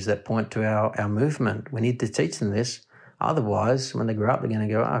prophecies that point to our movement. We need to teach them this. Otherwise, when they grow up, they're going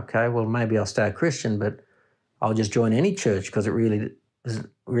to go, okay, well, maybe I'll stay a Christian, but I'll just join any church because it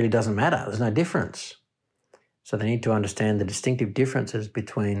really doesn't matter. There's no difference. So they need to understand the distinctive differences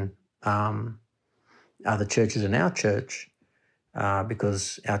between other churches and our church,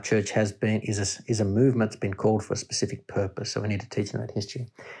 because our church is a movement that's been called for a specific purpose. So we need to teach them that history.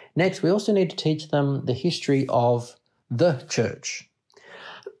 Next, we also need to teach them the history of the church.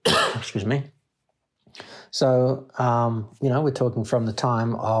 Excuse me. So, we're talking from the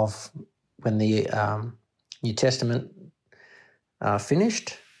time of when the New Testament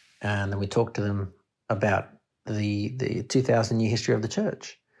finished, and then we talked to them about the 2,000-year history of the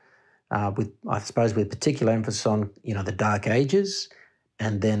church, with particular emphasis on, the Dark Ages,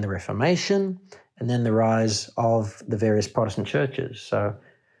 and then the Reformation, and then the rise of the various Protestant churches. So,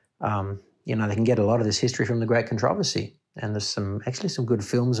 they can get a lot of this history from the Great Controversy, and there's some good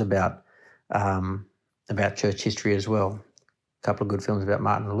films about church history as well. A couple of good films about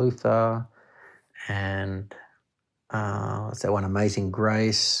Martin Luther, and what's that one, Amazing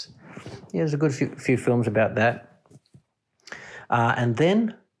Grace. Yeah, there's a good few films about that. And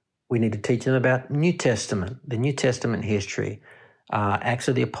then we need to teach them about the New Testament history, Acts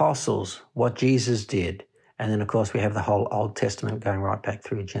of the Apostles, what Jesus did. And then, of course, we have the whole Old Testament going right back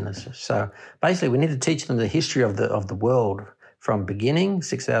through Genesis. So basically, we need to teach them the history of the world from beginning,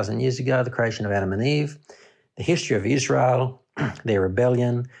 6,000 years ago, the creation of Adam and Eve, the history of Israel, their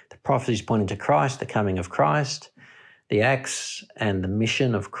rebellion, the prophecies pointing to Christ, the coming of Christ, the acts and the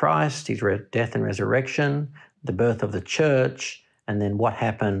mission of Christ, his death and resurrection, the birth of the church, and then what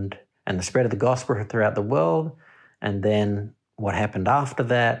happened and the spread of the gospel throughout the world, and then what happened after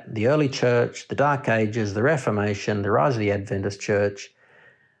that, the early church, the Dark Ages, the Reformation, the rise of the Adventist church,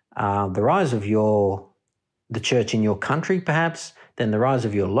 the rise of the church in your country perhaps, then the rise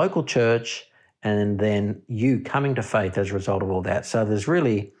of your local church, and then you coming to faith as a result of all that. So there's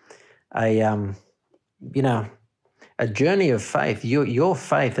really a journey of faith. Your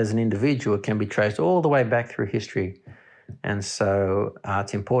faith as an individual can be traced all the way back through history. And so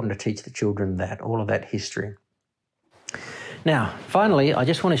it's important to teach the children all of that history. Now, finally, I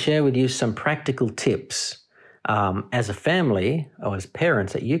just want to share with you some practical tips as a family or as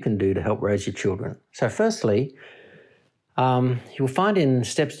parents that you can do to help raise your children. So firstly, you will find in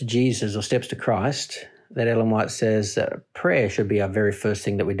Steps to Jesus or Steps to Christ that Ellen White says that prayer should be our very first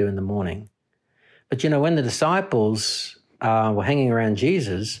thing that we do in the morning. But, when the disciples were hanging around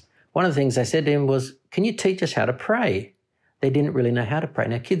Jesus, one of the things they said to him was, can you teach us how to pray? They didn't really know how to pray.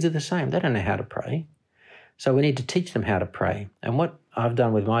 Now, kids are the same. They don't know how to pray. So we need to teach them how to pray. And what I've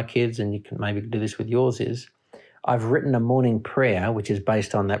done with my kids, and you can maybe do this with yours, is I've written a morning prayer, which is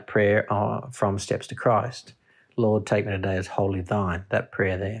based on that prayer from Steps to Christ. Lord, take me today as wholly thine, that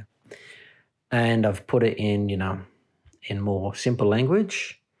prayer there. And I've put it in, in more simple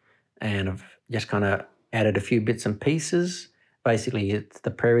language, and I've just kind of added a few bits and pieces. Basically, the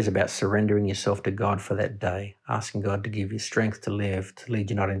prayer is about surrendering yourself to God for that day, asking God to give you strength to live, to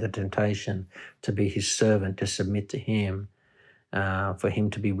lead you not into temptation, to be his servant, to submit to him, for him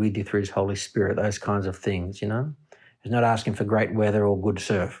to be with you through his Holy Spirit, those kinds of things, It's not asking for great weather or good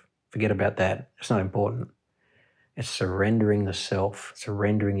surf. Forget about that. It's not important. It's surrendering yourself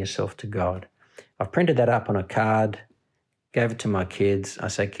to God. I've printed that up on a card, gave it to my kids. I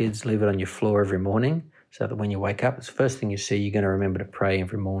say, kids, leave it on your floor every morning so that when you wake up, it's the first thing you see, you're going to remember to pray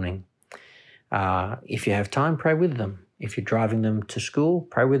every morning. If you have time, pray with them. If you're driving them to school,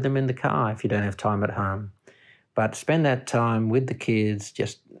 pray with them in the car if you don't have time at home. But spend that time with the kids,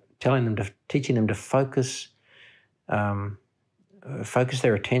 just teaching them to focus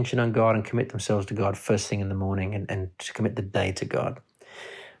their attention on God and commit themselves to God first thing in the morning and to commit the day to God.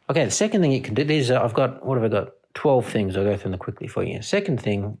 Okay, the second thing you can do is I've got 12 things. I'll go through them quickly for you. Second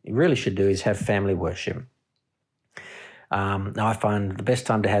thing you really should do is have family worship. Now I find the best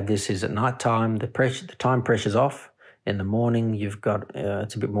time to have this is at night time. The time pressure's off. In the morning, you've got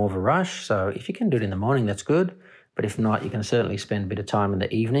it's a bit more of a rush. So if you can do it in the morning, that's good. But if not, you can certainly spend a bit of time in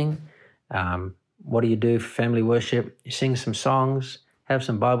the evening. What do you do for family worship? You sing some songs, have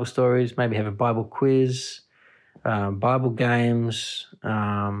some Bible stories, maybe have a Bible quiz, Bible games.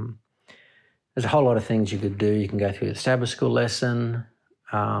 There's a whole lot of things you could do. You can go through the Sabbath school lesson.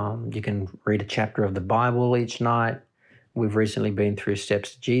 You can read a chapter of the Bible each night. We've recently been through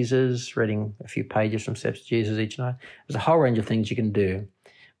Steps to Jesus, reading a few pages from Steps to Jesus each night. There's a whole range of things you can do.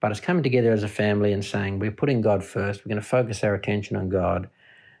 But it's coming together as a family and saying, we're putting God first. We're going to focus our attention on God.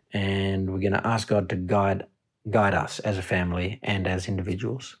 And we're going to ask God to guide us as a family and as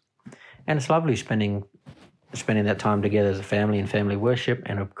individuals. And it's lovely spending that time together as a family and family worship,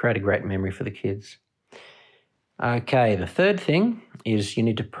 and it'll create a great memory for the kids. Okay, the third thing is you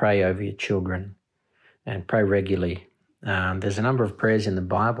need to pray over your children and pray regularly. There's a number of prayers in the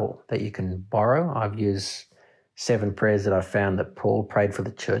Bible that you can borrow. I've used 7 prayers that I've found that Paul prayed for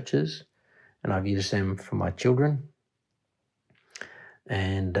the churches, and I've used them for my children.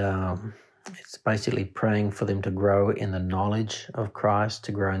 And it's basically praying for them to grow in the knowledge of Christ,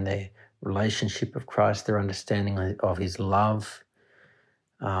 to grow in their relationship of Christ, their understanding of his love,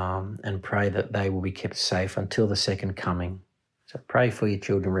 and pray that they will be kept safe until the second coming. So pray for your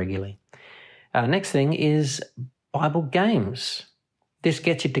children regularly. Next thing is Bible games. This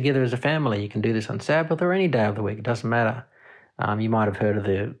gets you together as a family. You can do this on Sabbath or any day of the week. It doesn't matter. You might have heard of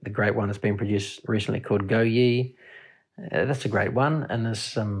the great one that's been produced recently called Go Ye. That's a great one. And there's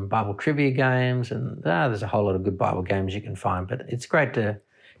some Bible trivia games, and there's a whole lot of good Bible games you can find. But it's great to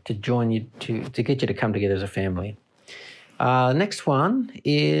join you, to get you to come together as a family. Next one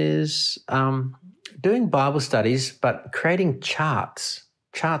is doing Bible studies, but creating charts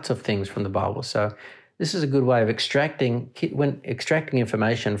of things from the Bible. So this is a good way of extracting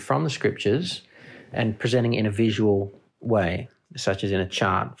information from the scriptures and presenting in a visual way. such as in a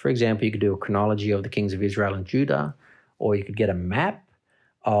chart. For example, you could do a chronology of the kings of Israel and Judah, or you could get a map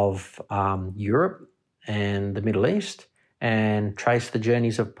of Europe and the Middle East and trace the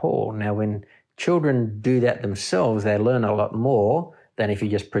journeys of Paul. Now, when children do that themselves, they learn a lot more than if you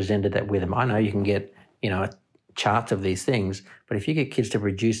just presented that with them. I know you can get, charts of these things, but if you get kids to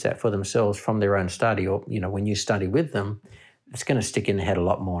produce that for themselves from their own study, or, when you study with them, it's going to stick in the head a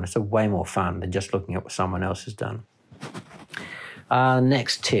lot more, and it's way more fun than just looking at what someone else has done.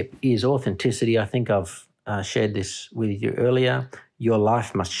 Next tip is authenticity. I think I've shared this with you earlier. Your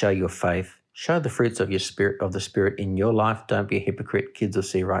life must show your faith. Show the fruits of the Spirit in your life. Don't be a hypocrite. Kids will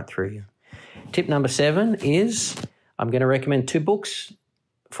see right through you. Tip number 7 is I'm going to recommend 2 books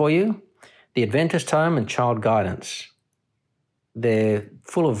for you, The Adventist Home and Child Guidance. They're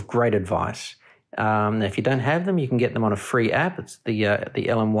full of great advice. If you don't have them, you can get them on a free app. It's the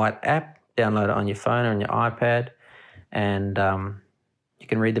Ellen White app. Download it on your phone or on your iPad, and you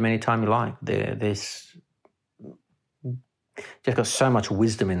can read them anytime you like. There's just got so much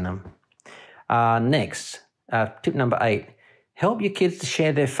wisdom in them. Next, tip number 8, help your kids to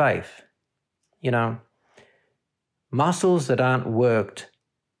share their faith. Muscles that aren't worked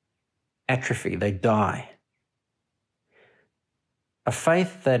atrophy, they die. A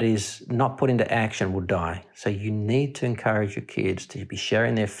faith that is not put into action will die. So you need to encourage your kids to be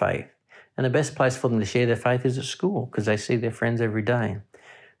sharing their faith. And the best place for them to share their faith is at school, because they see their friends every day.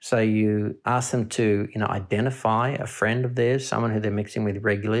 So you ask them to, identify a friend of theirs, someone who they're mixing with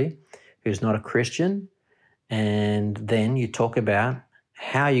regularly, who's not a Christian, and then you talk about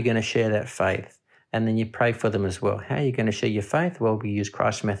how you're going to share that faith. And then you pray for them as well. How are you going to share your faith? Well, we use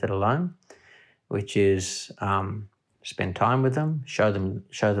Christ's method alone, which is spend time with them, show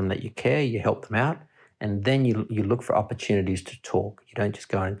them that you care, you help them out, and then you look for opportunities to talk. You don't just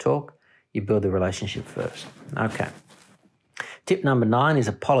go and talk, you build the relationship first. Okay. Tip number 9 is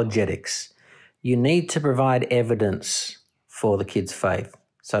apologetics. You need to provide evidence for the kids' faith.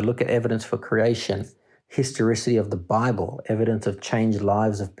 So look at evidence for creation, historicity of the Bible, evidence of changed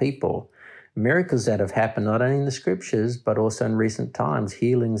lives of people, miracles that have happened not only in the scriptures but also in recent times,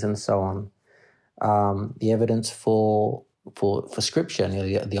 healings and so on. The evidence for scripture,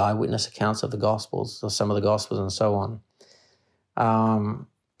 the eyewitness accounts of the Gospels, or some of the Gospels and so on.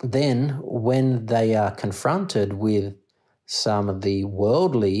 Then when they are confronted with some of the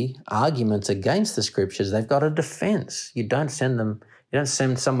worldly arguments against the scriptures, they've got a defense. You don't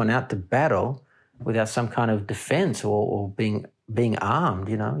send someone out to battle without some kind of defense or being armed.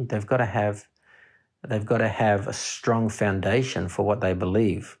 They've got to have a strong foundation for what they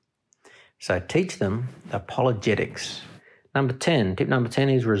believe. So teach them apologetics. Tip number 10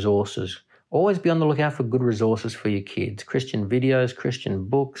 is resources. Always be on the lookout for good resources for your kids. Christian videos, Christian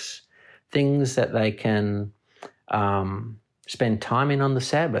books, things that they can spend time in on the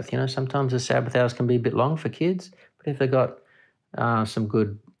Sabbath. Sometimes the Sabbath hours can be a bit long for kids, but if they've got some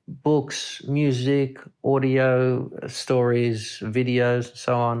good books, music, audio, stories, videos, and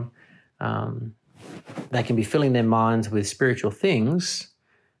so on, they can be filling their minds with spiritual things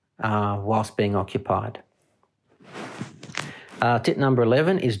whilst being occupied. Tip number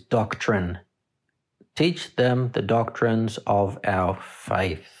 11 is doctrine. Teach them the doctrines of our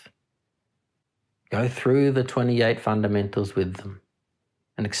faith. Go through the 28 fundamentals with them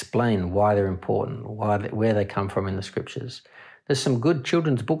and explain why they're important, where they come from in the scriptures. There's some good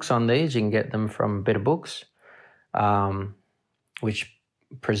children's books on these. You can get them from Better Books, which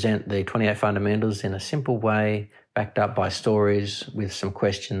present the 28 fundamentals in a simple way, backed up by stories with some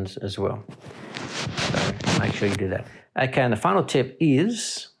questions as well. So make sure you do that. Okay, and the final tip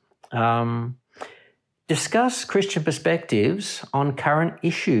is discuss Christian perspectives on current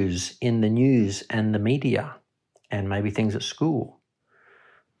issues in the news and the media, and maybe things at school.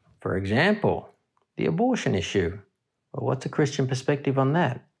 For example, the abortion issue. Well, what's a Christian perspective on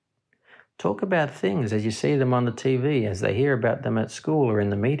that? Talk about things as you see them on the TV, as they hear about them at school or in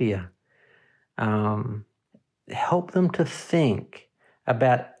the media. Help them to think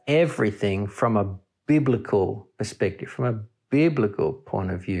about everything from a biblical perspective, from a biblical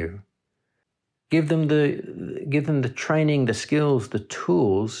point of view. Give them the training, the skills, the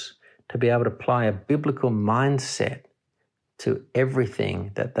tools to be able to apply a biblical mindset to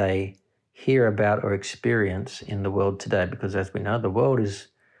everything that they hear about or experience in the world today. Because as we know, the world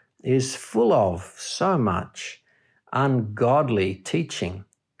is full of so much ungodly teaching.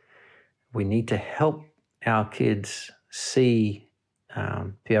 We need to help our kids see,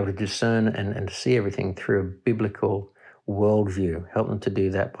 be able to discern and to see everything through a biblical worldview. Help them to do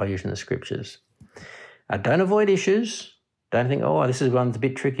that by using the scriptures. Don't avoid issues. Don't think, this is one's a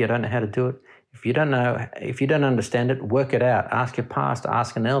bit tricky, I don't know how to do it. If you don't know, if you don't understand it, work it out. Ask your pastor,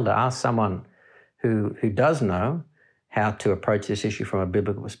 ask an elder, ask someone who does know how to approach this issue from a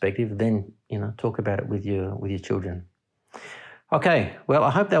biblical perspective. Then, talk about it with your children. Okay, well,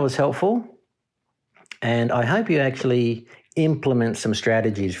 I hope that was helpful. And I hope you actually implement some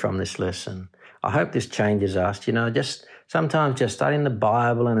strategies from this lesson. I hope this changes us. Just sometimes just studying the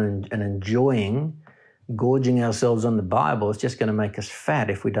Bible and enjoying, gorging ourselves on the Bible is just going to make us fat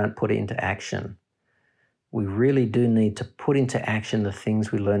if we don't put it into action. We really do need to put into action the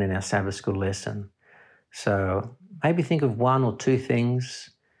things we learn in our Sabbath school lesson. So maybe think of one or two things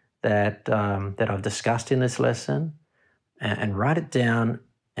that I've discussed in this lesson and write it down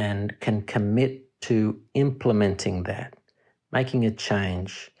and can commit to implementing that, making a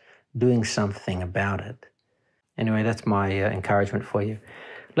change, doing something about it. Anyway, that's my encouragement for you.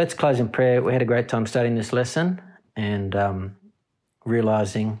 Let's close in prayer. We had a great time studying this lesson and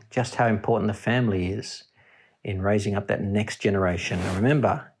realizing just how important the family is in raising up that next generation. And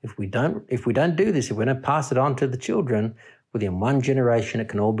remember, if we don't do this, if we don't pass it on to the children, within one generation it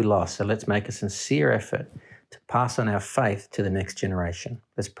can all be lost. So let's make a sincere effort to pass on our faith to the next generation.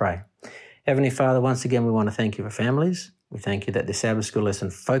 Let's pray. Heavenly Father, once again, we want to thank you for families. We thank you that the Sabbath school lesson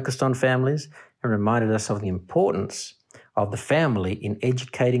focused on families and reminded us of the importance of the family in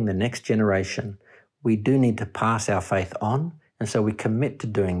educating the next generation. We do need to pass our faith on, and so we commit to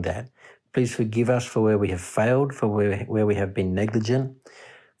doing that. Please forgive us for where we have failed, for where we have been negligent,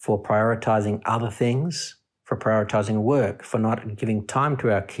 for prioritizing other things, for prioritizing work, for not giving time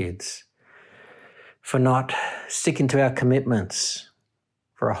to our kids, for not sticking to our commitments,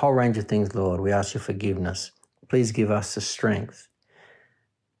 for a whole range of things, Lord. We ask your forgiveness. Please give us the strength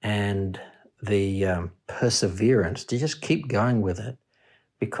and the perseverance to just keep going with it,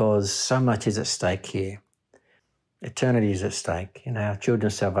 because so much is at stake here. Eternity is at stake. Our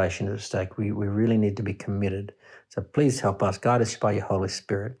children's salvation is at stake. We really need to be committed. So please help us, guide us by your Holy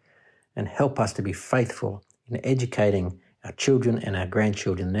Spirit, and help us to be faithful in educating our children and our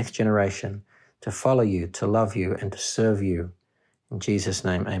grandchildren, the next generation, to follow you, to love you, and to serve you. In Jesus'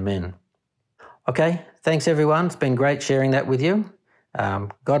 name, amen. Okay, thanks everyone. It's been great sharing that with you.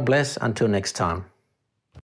 God bless. Until next time.